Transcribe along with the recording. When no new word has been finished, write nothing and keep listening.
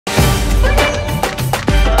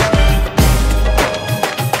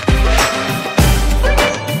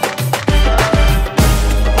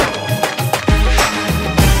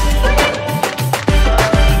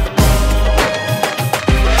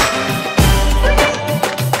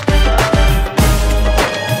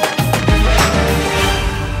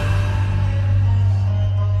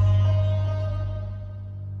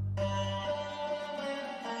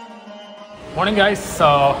morning guys,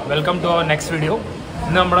 welcome to our next video.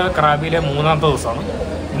 ഇന്ന് നമ്മുടെ ക്രാബിയിലെ മൂന്നാമത്തെ ദിവസമാണ്.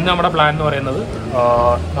 ഇന്ന് നമ്മുടെ പ്ലാൻ എന്ന് പറയുന്നത്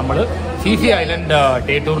നമ്മൾ ഫി ഫി ഐലൻഡ്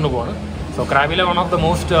ഡേ ടൂറിന് പോവാണ്. So ക്രാബിയിലെ one of the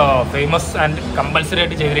most famous and compulsory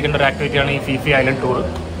ആയിട്ട് ചെയ്തിരിക്കേണ്ട ഒരു ആക്ടിവിറ്റിയാണ് ഈ ഫി ഫി ഐലൻഡ് ടൂർ.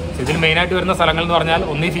 ഇതിൽ മെയിനായിട്ട് വരുന്ന സ്ഥലങ്ങൾ എന്ന് പറഞ്ഞാൽ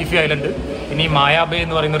ഒന്ന് ഈ ഫി ഫി ഐലൻഡ്, പിന്നെ ഈ മായാബേ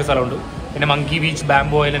എന്ന് പറയുന്ന ഒരു സ്ഥലമുണ്ട്, പിന്നെ മങ്കി ബീച്ച്,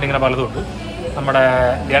 ബാംബു ഐലൻഡ്, ഇങ്ങനെ പലതുണ്ട്. നമ്മുടെ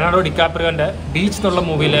ലിയോണാർഡോ ഡിക്കാപ്രിയോൻ്റെ ബീച്ച് എന്നുള്ള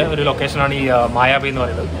മൂവിയിലെ ഒരു ലൊക്കേഷനാണ് ഈ മായാബേ എന്ന്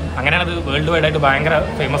പറയുന്നത്. അങ്ങനെയാണ് അത് വേൾഡ് വൈഡ് ആയിട്ട് ഭയങ്കര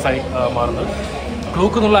ഫേമസ് ആയി മാറുന്നത്.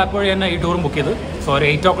 ക്ലൂക്ക് എന്നുള്ള ആപ്പ് വഴി തന്നെ ഈ ടൂറും ബുക്ക് ചെയ്ത്. സോ ഒരു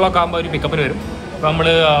 8 o'clock ആകുമ്പോൾ ഒരു പിക്കപ്പിന് വരും. അപ്പോൾ നമ്മൾ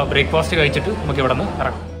ബ്രേക്ക്ഫാസ്റ്റ് കഴിച്ചിട്ട് നമുക്ക് ഇവിടെ നിന്ന്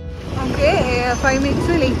ഇറങ്ങാം. ഓക്കെ, 5 minutes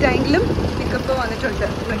ലേറ്റ് ആയെങ്കിലും പിക്കപ്പ് വന്നിട്ടുണ്ട്.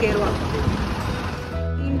 കയറുക.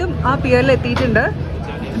 വീണ്ടും ആ പിയറിൽ എത്തിയിട്ടുണ്ട്.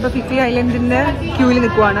 ഇപ്പോൾ ഫി ഫി ഐലൻഡിൻ്റെ ക്യൂവിൽ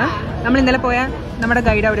നിൽക്കുവാണ്. നമ്മൾ ഇന്നലെ പോയ നമ്മുടെ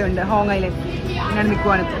ഗൈഡ് അവിടെ ഉണ്ട്, ഹോങ് ഐലൻഡ്. അങ്ങനെ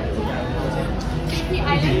നിൽക്കുവാണ് ഇപ്പോൾ.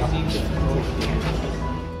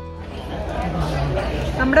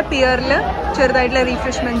 നമ്മുടെ പിയറിൽ ചെറുതായിട്ടുള്ള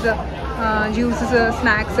റീഫ്രഷ്മെൻറ്റ്സ്, ജ്യൂസസ്,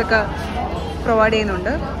 സ്നാക്സ് ഒക്കെ പ്രൊവൈഡ്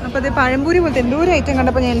ചെയ്യുന്നുണ്ട്. അപ്പോൾ അത് പഴംപൂരി പോലത്തെ എന്തോ ഒരു ഐറ്റം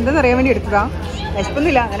കണ്ടപ്പോൾ ഞാൻ എന്താണെന്ന് അറിയാൻ വേണ്ടി എടുത്തതാണ്.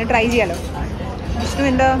 വിശപ്പൊന്നുമില്ല, അങ്ങനെ ട്രൈ ചെയ്യാമല്ലോ. വിഷ്ണു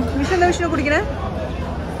എന്താ വിഷ്ണു കുടിക്കണേ?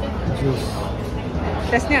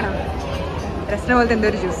 രസ്നയാണോ? രസ്ന പോലത്തെ എന്തോ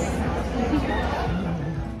ഒരു ജ്യൂസ്.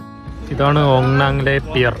 ഇതാണ് ഓങ്നാങ്ങിലെ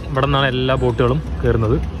പിയർ. ഇവിടെ നിന്നാണ് എല്ലാ ബോട്ടുകളും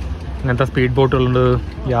കയറുന്നത്. അങ്ങനത്തെ സ്പീഡ് ബോട്ടുകളുണ്ട്,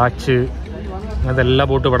 യാച്ച്, അങ്ങനത്തെ എല്ലാ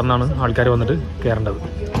ബോട്ടും ഇവിടെ നിന്നാണ് ആൾക്കാർ വന്നിട്ട് കയറേണ്ടത്.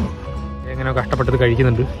 എങ്ങനെയോ കഷ്ടപ്പെട്ടത്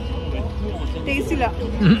കഴിക്കുന്നുണ്ട്.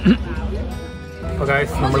 അപ്പോൾ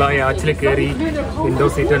ഗൈസ്, നമ്മൾ ആ യാച്ചിൽ കയറി വിൻഡോ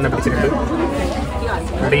സീറ്റ് തന്നെ പിടിച്ചിട്ടുണ്ട്.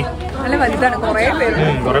 റെഡി? നല്ല വലുതാണ്,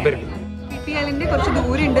 കുറേ പേര്. ഫി ഫി ഐലൻഡ് കുറച്ച്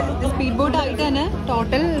ദൂരമുണ്ട്. സ്പീഡ് ബോട്ട് ആയിട്ട് തന്നെ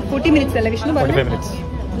ടോട്ടൽ 40 minutes അല്ലേ വിഷ്ണു പറഞ്ഞു? 45 minutes.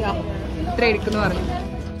 ഇത്ര എടുക്കുന്നു പറഞ്ഞു.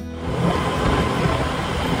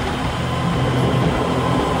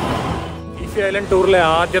 ഫി ഫി ഐലൻഡ് ടൂറിലെ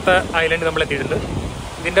ആദ്യത്തെ ഐലൻഡ് നമ്മൾ എത്തിയിട്ടുണ്ട്.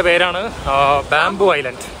 ഇതിൻ്റെ പേരാണ് ബാംബു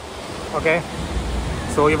ഐലൻഡ്. ഓക്കെ,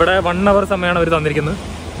 സോ ഇവിടെ 1 hour സമയമാണ് അവർ തന്നിരിക്കുന്നത്.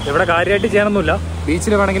 ഇവിടെ കാര്യമായിട്ട് ചെയ്യാനൊന്നുമില്ല.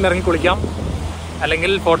 ബീച്ചിൽ വേണമെങ്കിൽ ഇറങ്ങി കുളിക്കാം,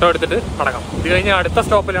 അല്ലെങ്കിൽ ഫോട്ടോ എടുത്തിട്ട് മടങ്ങാം. ഇത് കഴിഞ്ഞ് അടുത്ത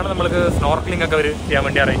സ്റ്റോപ്പിലാണ് നമ്മൾക്ക് സ്നോർക്കലിംഗ് ഒക്കെ അവർ ചെയ്യാൻ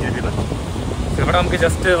വേണ്ടി അറേഞ്ച് ചെയ്തിരിക്കുന്നത്. ഇവിടെ നമുക്ക്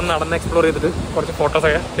ജസ്റ്റ് ഒന്ന് നടന്ന് എക്സ്പ്ലോർ ചെയ്തിട്ട് കുറച്ച്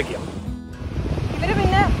ഫോട്ടോസൊക്കെ ക്ലിക്ക് ചെയ്യാം. ഇവര്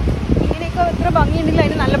പിന്നെ ഇങ്ങനെയൊക്കെ എത്ര ഭംഗിയുണ്ടെങ്കിൽ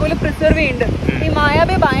അതിന് നല്ലപോലെ പ്രിസർവ് ചെയ്യുന്നുണ്ട്. ഈ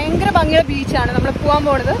മായാബേ ഭയങ്കര ഭംഗിയുള്ള ബീച്ചാണ് നമ്മൾ പോകാൻ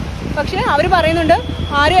പോണത്. പക്ഷേ അവർ പറയുന്നുണ്ട്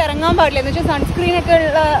ആരും ഇറങ്ങാൻ പാടില്ല, എന്ന് വെച്ചാൽ സൺസ്ക്രീൻ ഒക്കെ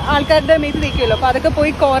ഉള്ള ആൾക്കാരുടെ മേത്ത് തേക്കുമല്ലോ. അപ്പോൾ അതൊക്കെ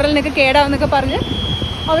പോയി കോറലിനൊക്കെ കേടാവെന്നൊക്കെ പറഞ്ഞ്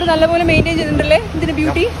അവർ നല്ലപോലെ മെയിൻറ്റെയിൻ ചെയ്തിട്ടുണ്ടല്ലേ ഇതിന്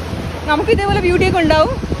ബ്യൂട്ടി. നമുക്ക് ഇതേപോലെ ബ്യൂട്ടിയൊക്കെ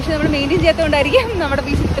ഉണ്ടാവും, പക്ഷെ നമ്മൾ മെയിൻറ്റെയിൻ ചെയ്യാത്തതുകൊണ്ടായിരിക്കും നമ്മുടെ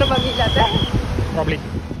ബീച്ച് ഇത്ര ഭംഗിയില്ലാത്ത.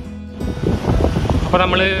 അപ്പോൾ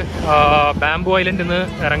നമ്മൾ ബാംബു ഐലൻഡിൽ നിന്ന്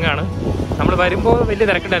ഇറങ്ങുകയാണ്. നമ്മൾ വരുമ്പോൾ വലിയ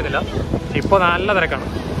തിരക്കുണ്ടായിരുന്നില്ല, ഇപ്പോൾ നല്ല തിരക്കാണ്.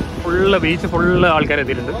 ഫുള്ള് ബീച്ച് ഫുള്ള് ആൾക്കാർ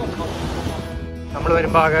എത്തിയിട്ടുണ്ട്. നമ്മൾ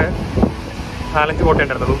വരുമ്പോൾ ആകെ 4-5 ബോട്ടേ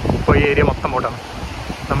ഉണ്ടായിരുന്നുള്ളൂ. ഇപ്പോൾ ഈ ഏരിയ മൊത്തം ബോട്ടാണ്.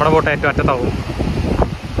 നമ്മുടെ ബോട്ട് ഏറ്റവും അറ്റത്താവും.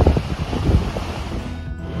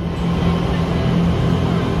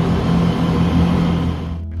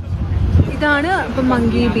 ഇതാണ് ഇപ്പം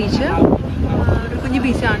മങ്കി ബീച്ച്. ഒരു കുഞ്ഞു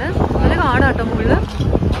ബീച്ചാണ്, നല്ല കാടാട്ടോ മുകളിൽ.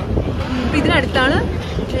 ഇപ്പം ഇതിനടുത്താണ്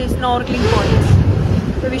സ്നോർക്കലിംഗ് പോയിന്റ്.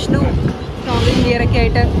 ഇപ്പോൾ വിഷ്ണു സ്നോർക്കലിംഗ് ഗിയറൊക്കെ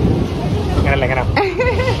ആയിട്ട്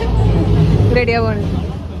റെഡിയാവുകയാണ്.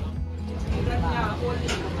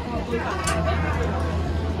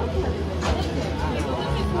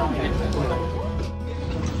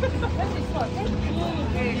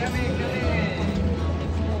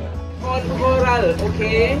 Coral,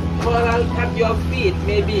 okay? Coral, cut your feet,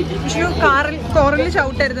 maybe. Vishnu കോറലിൽ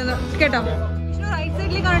ചവിട്ടരുതെന്ന് കേട്ടോ. വിഷ്ണു റൈറ്റ്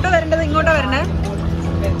സൈഡിലേക്കാണ് കേട്ടോ വരേണ്ടത്, ഇങ്ങോട്ടാ വരണേ.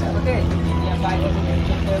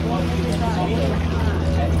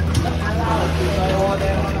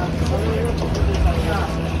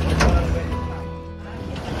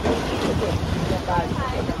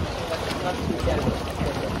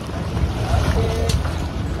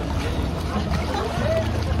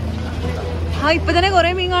 ആ ഇപ്പൊ തന്നെ കൊറേ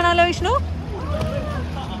മീൻ കാണാലോ വിഷ്ണു.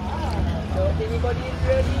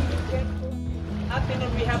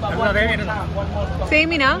 സെയിം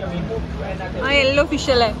മീനാ? ആ യെല്ലോ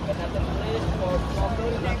ഫിഷ് അല്ലേ?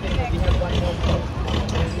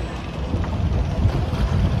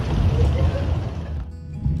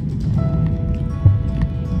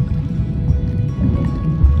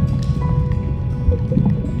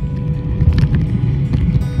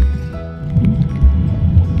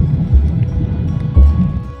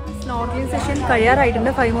 സെഷൻ കഴിയാറായിട്ടുണ്ട്.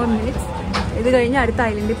 5 more minutes. ഇത് കഴിഞ്ഞ് അടുത്ത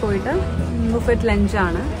ഐലൻഡിൽ പോയിട്ട് ബുഫറ്റ്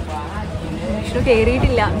ലഞ്ചാണ്. വിഷ്ണു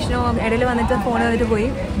കയറിയിട്ടില്ല. വിഷ്ണു ഇടയിൽ വന്നിട്ട് ഫോൺ വന്നിട്ട് പോയി.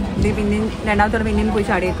 ഇത് പിന്നെ രണ്ടാമത്തോടെ പിന്നെയും പോയി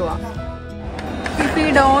ചാടിയേക്കുവാ. ഫി ഫി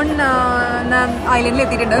ഡോൺ എന്ന ഐലൻഡിൽ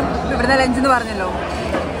എത്തിയിട്ടുണ്ട്. ഇവിടുത്തെ ലഞ്ച് എന്ന് പറഞ്ഞല്ലോ,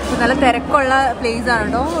 നല്ല തിരക്കുള്ള പ്ലേസ് ആണ്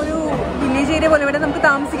കേട്ടോ. ഒരു വില്ലേജ് ഏരിയ പോലെ. ഇവിടെ നമുക്ക്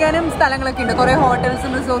താമസിക്കാനും സ്ഥലങ്ങളൊക്കെ ഉണ്ട്. കുറേ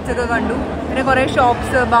ഹോട്ടൽസും റിസോർട്ട്സ് ഒക്കെ കണ്ടു. പിന്നെ കുറേ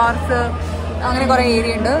ഷോപ്സ്, ബാർസ്, അങ്ങനെ കുറേ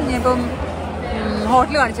ഏരിയ ഉണ്ട്. ഞാനിപ്പം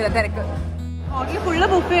ഹോട്ടൽ കാണിച്ചില്ല, തിരക്ക്. ഹോട്ടൽ ഫുള്ള്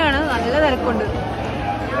ബുഫയാണ്, നല്ല തിരക്കുണ്ട്.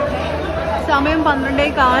 സമയം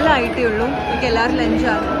 12:15 ആയിട്ടേ ഉള്ളൂ. എനിക്ക് എല്ലാവരും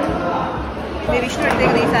ലഞ്ചാണ്. വിഷ്ണു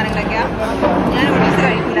എടുത്തേക്കുന്ന ഈ സാധനങ്ങളൊക്കെയാണ്. ഞാൻ നൂഡിൽസ്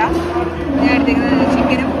കഴിക്കില്ല. ഞാൻ എടുത്തേക്കുന്നത്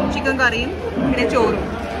ചിക്കൻ കറിയും പിന്നെ ചോറും.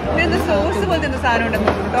 പിന്നെ എന്താ സോസ് പോലത്തെ എന്താ സാധനം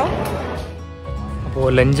ഉണ്ടെന്ന് കേട്ടോ. അപ്പോൾ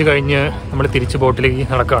ലഞ്ച് കഴിഞ്ഞ് നമ്മൾ തിരിച്ച് ബോട്ടിലേക്ക്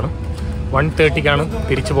നടക്കുകയാണ്. 1:30ക്കാണ്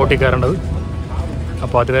തിരിച്ച് ബോട്ടിൽ കയറേണ്ടത്.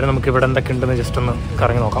 അപ്പോൾ അതുവരെ നമുക്ക് ഇവിടെ എന്തൊക്കെ ഉണ്ടെന്ന് ജസ്റ്റ് ഒന്ന്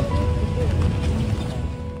കറങ്ങി നോക്കാം.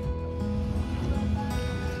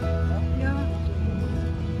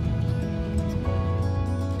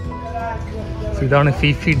 ഇതാണ് ഫി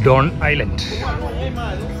ഫി ഡോൺ ഐലൻഡ്.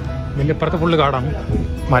 ഇതിൻ്റെ ഇപ്പുറത്ത് ഫുള്ള് കാടാണ്,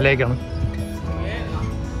 മലയൊക്കെയാണ്.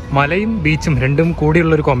 മലയും ബീച്ചും രണ്ടും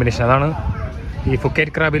കൂടിയുള്ളൊരു കോമ്പിനേഷൻ. അതാണ് ഈ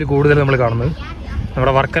ഫുക്കേറ്റ് ക്രാബിൽ കൂടുതൽ നമ്മൾ കാണുന്നത്.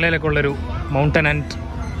 നമ്മുടെ വർക്കലയിലൊക്കെ ഉള്ളൊരു മൗണ്ടൻ ആൻഡ്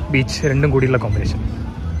ബീച്ച് രണ്ടും കൂടിയുള്ള കോമ്പിനേഷൻ.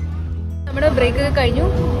 നമ്മുടെ ബ്രേക്ക് ഒക്കെ കഴിഞ്ഞു.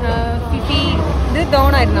 ഫിഫി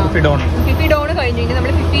ഡോൺ ആയിരുന്നോ? ഫിഫി ഡോൺ കഴിഞ്ഞു. ഇനി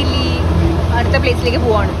നമ്മൾ ഫിഫി ലീ അടുത്ത പ്ലേസിലേക്ക്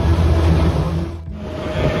പോവാണ്.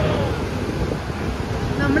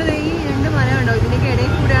 നമ്മൾ ഈ 2 മല ഉണ്ടോ, ഇതിലേക്ക്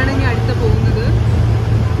ഇടയിൽ കൂടെയാണ് ഇനി അടുത്ത് പോകുന്നത്.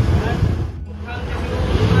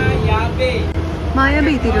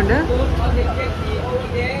 മായാബേ എത്തിയിട്ടുണ്ട്.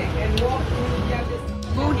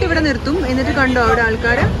 ബോട്ട് ഇവിടെ നിർത്തും. എന്നിട്ട് കണ്ടോ അവിടെ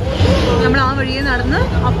ആൾക്കാർ. നമ്മൾ ആ വഴിയെ നടന്ന്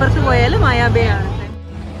അപ്പുറത്ത് പോയാൽ മായാബേ ആണ്.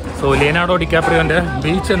 സോ ലിയനാർഡോ ഡിക്കാപ്രിയോൻ്റെ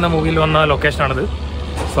ബീച്ച് എന്ന മൂവിയിൽ വന്ന ലൊക്കേഷനാണിത്.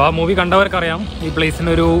 സോ ആ മൂവി കണ്ടവർക്കറിയാം ഈ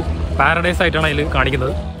പ്ലേസിനൊരു പാരഡൈസ് ആയിട്ടാണ് അതിൽ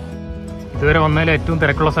കാണിക്കുന്നത്. ഇതുവരെ വന്നതിൽ ഏറ്റവും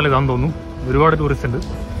തിരക്കുള്ള സ്ഥലം ഇതാണെന്ന് തോന്നുന്നു. ഒരുപാട് ടൂറിസ്റ്റ് ഉണ്ട്.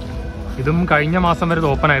 ഇതും കഴിഞ്ഞ മാസം വരെ ഇത്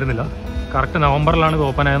ഓപ്പൺ ആയിരുന്നില്ല. കറക്റ്റ് നവംബറിലാണ് ഇത്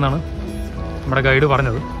ഓപ്പൺ ആയതെന്നാണ് നമ്മുടെ ഗൈഡ്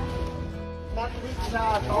പറഞ്ഞത്.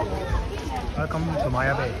 Welcome to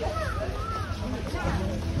മായാബേ.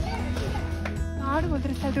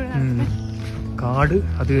 കാട്,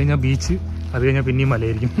 അത് കഴിഞ്ഞാൽ ബീച്ച്, അത് കഴിഞ്ഞാൽ പിന്നെയും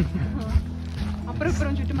മലയായിരിക്കും.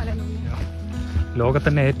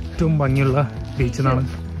 ലോകത്തന്നെ ഏറ്റവും ഭംഗിയുള്ള ബീച്ച് എന്നാണ്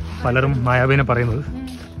പലരും മായാബേനെ പറയുന്നത്.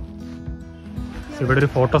 ഇവിടെ ഒരു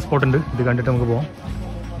ഫോട്ടോ സ്പോട്ട് ഉണ്ട്. ഇത് കണ്ടിട്ട് നമുക്ക് പോവാം.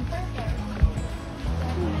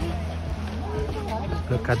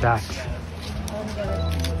 Look at that.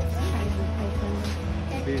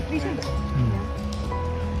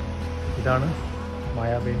 ഇതാണ്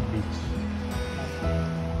മായാബേ ബീച്ച്.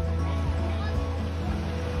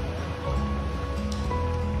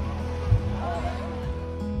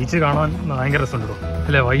 ബീച്ച് കാണാൻ ഭയങ്കര രസമുണ്ടോ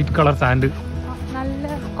അല്ലേ? വൈറ്റ് കളർ സാൻഡ്, നല്ല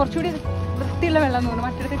കുറച്ചുകൂടി വൃത്തിയുള്ള വെള്ളം തോന്നുന്നു.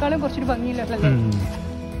 മറ്റിടത്തേക്കാളും കുറച്ചുകൂടി ഭംഗിയുള്ള വെള്ളം.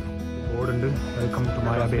 ബോർഡുണ്ട്, വെൽക്കം ടു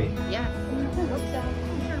മായാബേ.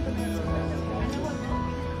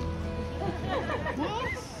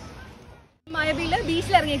 മായാബേയിലെ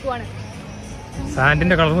ബീച്ചിൽ ഇറങ്ങിയേക്കുവാണ്.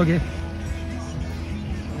 സാൻഡിന്റെ കളർ നോക്കിയേ,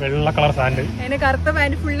 വെള്ള കളർ സാൻഡ്. അതിന്റെ കറുത്ത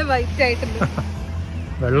പാന്റ് ഫുള്ള് വൈറ്റ് ആയിട്ടുണ്ട്.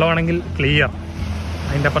 വെള്ളമാണെങ്കിൽ ക്ലിയർ.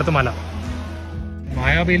 അതിന്റെ അപ്പുറത്ത് മല.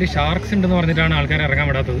 മായാബേയിൽ ഷാർക്സ് ഉണ്ടെന്ന് പറഞ്ഞിട്ടാണ് ആൾക്കാരെ ഇറങ്ങാൻ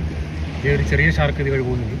വിടാത്തത്. ഈ ഒരു ചെറിയ ഷാർക്ക് ഇത് വഴി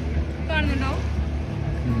പോകുന്നുണ്ട്. കാണുന്നുണ്ടോ?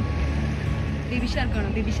 ബേബി ഷാർക്ക് ആണോ?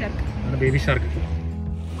 Baby shark. Baby shark.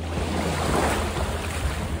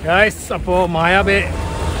 Guys, അപ്പോൾ മായാബേ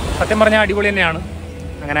സത്യം പറഞ്ഞാൽ അടിപൊളി തന്നെയാണ്.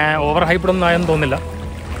 അങ്ങനെ ഓവർ ഹൈപ്ഡൊന്നും ആയെന്ന് തോന്നില്ല.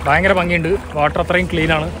 ഭയങ്കര ഭംഗിയുണ്ട്. വാട്ടർ അത്രയും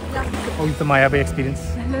ക്ലീൻ ആണ്. ഇവിടുത്തെ മായാബേ എക്സ്പീരിയൻസ്.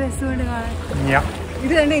 നല്ല രസമുണ്ട് കാണാൻ.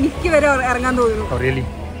 ഇത് കണ്ട് എനിക്ക് വരെ ഇറങ്ങാൻ തോന്നുന്നു. റിയലി.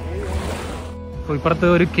 അപ്പോൾ ഇപ്പുറത്ത്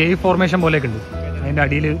ഒരു കേവ് ഫോർമേഷൻ പോലെയൊക്കെ ഉണ്ട്. അതിൻ്റെ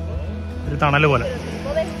അടിയിൽ ഒരു തണൽ പോലെ.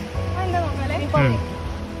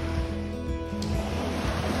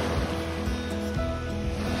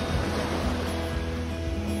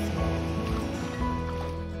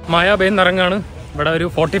 മായാബേയിൽ നിന്ന് ഇറങ്ങാണ്. ഇവിടെ ഒരു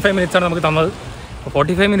 45 മിനിറ്റ്സാണ് നമുക്ക് തന്നത്.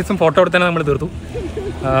 45 മിനിറ്റ്സും ഫോട്ടോ എടുത്താൽ നമ്മൾ തീർത്തു.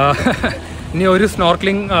 ഇനി ഒരു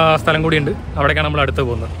സ്നോർക്ലിംഗ് സ്ഥലം കൂടിയുണ്ട്. അവിടേക്കാണ് നമ്മൾ അടുത്ത്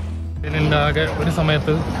പോകുന്നത്. ഇതിനുണ്ടാകെ ഒരു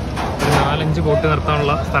സമയത്ത് ഒരു 4-5 ബോട്ട്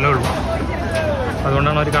നിർത്താനുള്ള സ്ഥലമുള്ളൂ.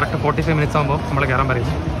 അതുകൊണ്ടാണ് ഒരു കറക്റ്റ് 45 മിനിറ്റ്സ് ആകുമ്പോൾ നമ്മൾ കയറാൻ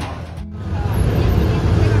പറയുന്നത്.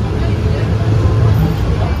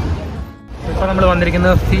 ഇപ്പോൾ നമ്മൾ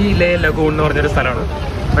വന്നിരിക്കുന്നത് ഫി ലേ ലഗൂൺ എന്ന് പറഞ്ഞൊരു സ്ഥലമാണ്.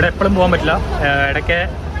 ഇവിടെ എപ്പോഴും പോകാൻ പറ്റില്ല. ഇടയ്ക്ക്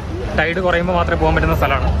ടൈഡ് കുറയുമ്പോൾ മാത്രമേ പോകാൻ പറ്റുന്ന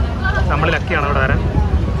സ്ഥലമാണ്. നമ്മൾ ലക്കിയാണ് അവിടെ വരാൻ.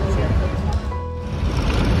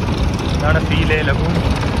 ഇതാണ് ഫി ലേ ലഗൂൺ.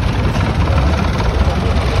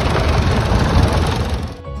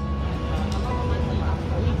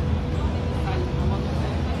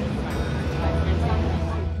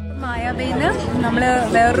 മായാബേന്ന് നമ്മൾ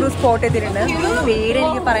വേറൊരു സ്പോട്ട് എത്തിയിട്ടുണ്ട്. പേര്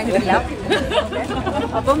എനിക്ക് പറയാൻ കിട്ടില്ല.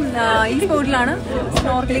 അപ്പം ഈ സ്പോട്ടിലാണ്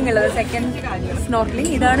സ്നോർക്കലിംഗ് ഉള്ളത്. Second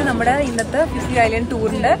snorkelling. ഇതാണ് നമ്മുടെ ഇന്നത്തെ ഫി ഫി ഐലൻഡ്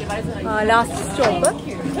ടൂറിന്റെ ലാസ്റ്റ് സ്റ്റോപ്പ്.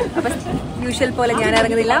 അപ്പം യൂഷ്വൽ പോലെ ഞാൻ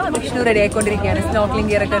ഇറങ്ങുന്നില്ല. വിഷ്ണു റെഡി ആയിക്കൊണ്ടിരിക്കുകയാണ്. Snorkelling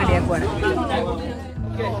ഗിയറൊക്കെ ready ആക്കുവാണ്.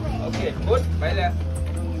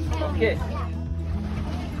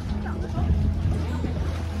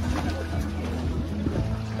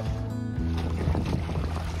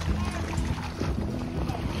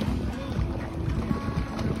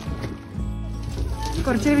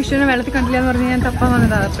 കുറച്ച് വിഷ്ണുവിനെ വെള്ളത്തിൽ കണ്ടില്ല എന്ന് പറഞ്ഞ് ഞാൻ തപ്പാൻ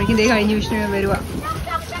വന്നതാണ്. അപ്പോഴേക്കും ഇതേ കഴിഞ്ഞ് വിഷ്ണു വരുക.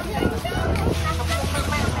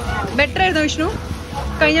 ബെറ്റർ ആയിരുന്നോ വിഷ്ണു?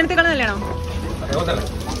 കഴിഞ്ഞിടത്തേക്കാൾ നല്ലതാണോ?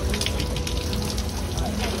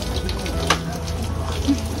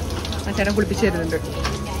 ആ ചേട്ടൻ കുളിപ്പിച്ച് തരുന്നുണ്ട്.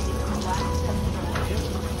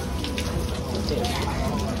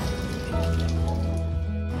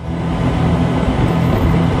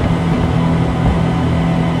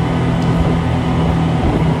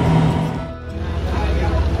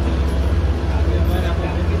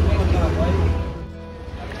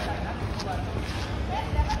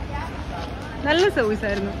 നല്ല സർവീസ്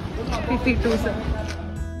ആയിരുന്നു ഫി ഫി ടൂസ്.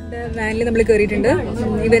 വാനിൽ നമ്മൾ കയറിയിട്ടുണ്ട്.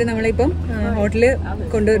 ഇവർ നമ്മളിപ്പം ഹോട്ടലിൽ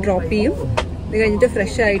കൊണ്ട് ഡ്രോപ്പ് ചെയ്യും. ഇത് കഴിഞ്ഞിട്ട്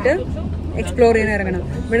ഫ്രഷ് ആയിട്ട് എക്സ്പ്ലോർ ചെയ്യാൻ ഇറങ്ങണം.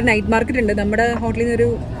 ഇവിടെ നൈറ്റ് മാർക്കറ്റ് ഉണ്ട്. നമ്മുടെ ഹോട്ടലിൽ നിന്ന് ഒരു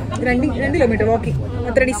 2 കിലോമീറ്റർ വാക്കിംഗ്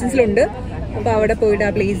അത്ര ഡിസ്റ്റൻസിലുണ്ട്. അപ്പോൾ അവിടെ പോയിട്ട് ആ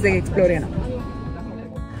പ്ലേസ് എക്സ്പ്ലോർ ചെയ്യണം.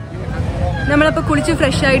 നമ്മളപ്പോൾ കുളിച്ച്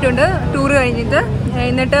ഫ്രഷ് ആയിട്ടുണ്ട് ടൂർ കഴിഞ്ഞിട്ട്.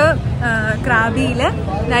 എന്നിട്ട് ക്രാബിയിലെ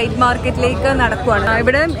നൈറ്റ് മാർക്കറ്റിലേക്ക് നടക്കുവാണ്.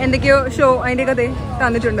 ഇവിടെ എന്തൊക്കെയോ ഷോ അതിൻ്റെയൊക്കെ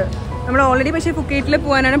തന്നിട്ടുണ്ട്. നമ്മൾ ഓൾറെഡി പക്ഷേ ഫുക്കേറ്റിൽ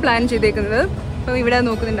പോകാനാണ് പ്ലാൻ ചെയ്തേക്കുന്നത്. അപ്പം ഇവിടെ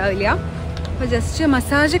നോക്കുന്നുണ്ടാവില്ല. അപ്പോൾ ജസ്റ്റ്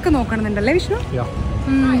മസാജൊക്കെ നോക്കണമെന്നുണ്ടല്ലേ വിഷ്ണു?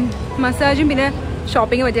 മസാജും പിന്നെ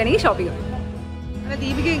ഷോപ്പിംഗ് പറ്റുകയാണെങ്കിൽ ഷോപ്പിംഗ്. അല്ല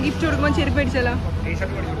ദീപിക്ക് ഗിഫ്റ്റ് കൊടുക്കുമ്പോൾ ചെരുപ്പ് മേടിച്ചാലോ?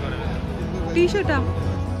 ടീഷർട്ടാ?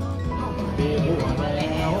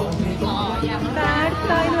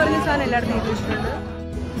 എന്ന് പറഞ്ഞ സാധനം എല്ലായിടത്തും വിഷ്ണുണ്ട്.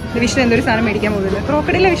 വിഷ്ണു എന്തൊരു സാധനം മേടിക്കാൻ പോകുന്നത്?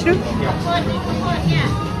 ക്രോക്കഡില്ല വിഷ്ണു?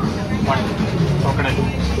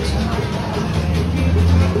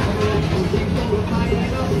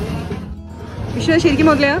 വിഷ്ണു ശരിക്കും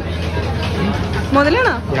മുതലാണോ?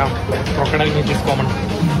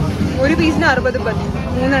 ഒരു പീസിന് 60 പത്ത്,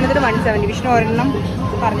 3 എണ്ണത്തിന് 170. വിഷ്ണു ഒരെണ്ണം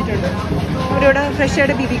പറഞ്ഞിട്ടുണ്ട്. അവരിവിടെ ഫ്രഷ്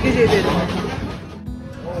ആയിട്ട് BBQ ചെയ്ത് തരും.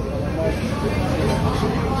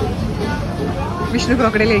 വിഷ്ണു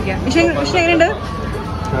ക്രോക്കഡൈൽ കഴിക്കാം. വിഷ്ണു എങ്ങനെയുണ്ട്?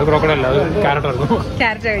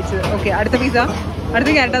 ക്യാരറ്റ് കഴിച്ചത്. ഓക്കെ, അടുത്ത പീസ? അടുത്ത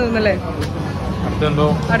ക്യാരറ്റാ തോന്നുന്നല്ലേ?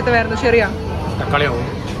 അടുത്ത വേറെന്തോ ചെറിയ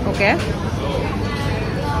ഓക്കെ.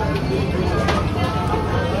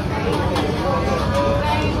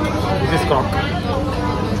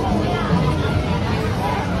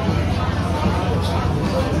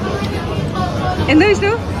 എന്താ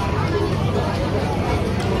വിഷ്ണു?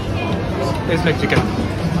 ചിക്കൻ.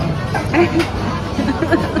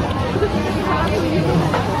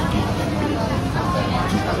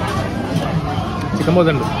 ചിക്കൻ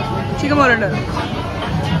പോലുണ്ട്. ചിക്കൻ പോലുണ്ട്.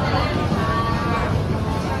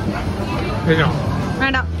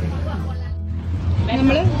 വേണ്ട.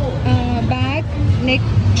 നമ്മള് ബാക്ക് നെക്ക്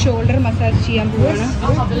ഷോൾഡർ മസാജ് ചെയ്യാൻ പോവാണ്.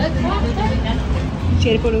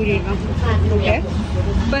 ചെരുപ്പോട് കൂടി ഇടാം. Okay,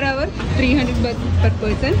 per hour 300 per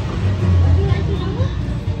person.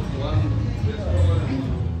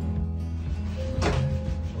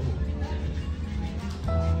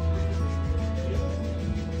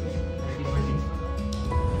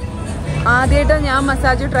 ആദ്യമായിട്ട് ഞാൻ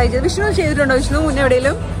മസാജ് ട്രൈ ചെയ്തു. വിഷ്ണു ചെയ്തിട്ടുണ്ടോ? വിഷ്ണു മുന്നേ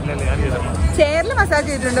എവിടെയെങ്കിലും ചെയറിൽ മസാജ്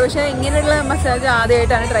ചെയ്തിട്ടുണ്ട്. പക്ഷെ ഇങ്ങനെയുള്ള മസാജ്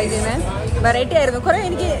ആദ്യമായിട്ടാണ് ട്രൈ ചെയ്യുന്നത്. വെറൈറ്റി ആയിരുന്നു.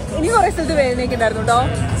 എനിക്ക് കുറേ സ്ഥലത്ത് വേദനയൊക്കെയുണ്ടായിരുന്നു കേട്ടോ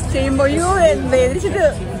ചെയ്യുമ്പോൾ. വേദനിച്ചിട്ട്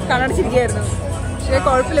കണ്ണടച്ചിരിക്കുകയായിരുന്നു. പക്ഷെ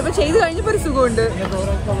കുഴപ്പമില്ല. ഇപ്പൊ ചെയ്ത് കഴിഞ്ഞപ്പോൾ ഒരു സുഖമുണ്ട്.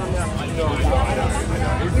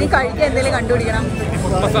 ഇനി കഴിക്കാൻ എന്തെങ്കിലും കണ്ടുപിടിക്കണം.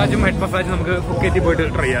 മസാജും ഹെഡ് മസാജും നമുക്ക് ഫുക്കേറ്റിൽ പോയിട്ട്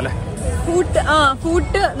ട്രൈ ചെയ്യാം.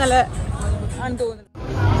 ഫുഡ് നല്ല ആണ് തോന്നുന്നത്.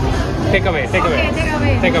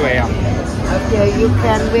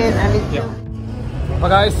 അപ്പോൾ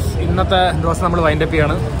ഗായ്സ്, ഇന്നത്തെ ദിവസം നമ്മൾ വൈൻഡ് അപ്പ്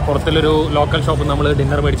ചെയ്യാണ്. പുറത്തുള്ളൊരു ലോക്കൽ ഷോപ്പിൽ നമ്മൾ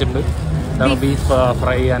ഡിന്നർ മേടിച്ചിട്ടുണ്ട്. Beef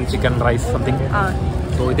fry and chicken rice something.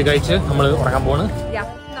 So ഇത് കഴിച്ച് നമ്മൾ ഉറങ്ങാൻ പോവാണ്.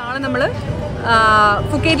 നാളെ നമ്മൾ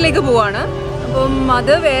ഫുക്കേറ്റിലേക്ക് പോവാണ്. അപ്പം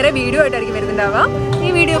അത് വേറെ വീഡിയോ ആയിട്ടായിരിക്കും വരുന്നുണ്ടാവുക. ഈ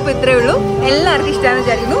വീഡിയോ ഇപ്പോൾ ഇത്രയേ ഉള്ളൂ. എല്ലാവർക്കും ഇഷ്ടമാണെന്ന്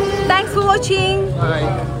വിചാരിക്കുന്നു. Thanks for watching.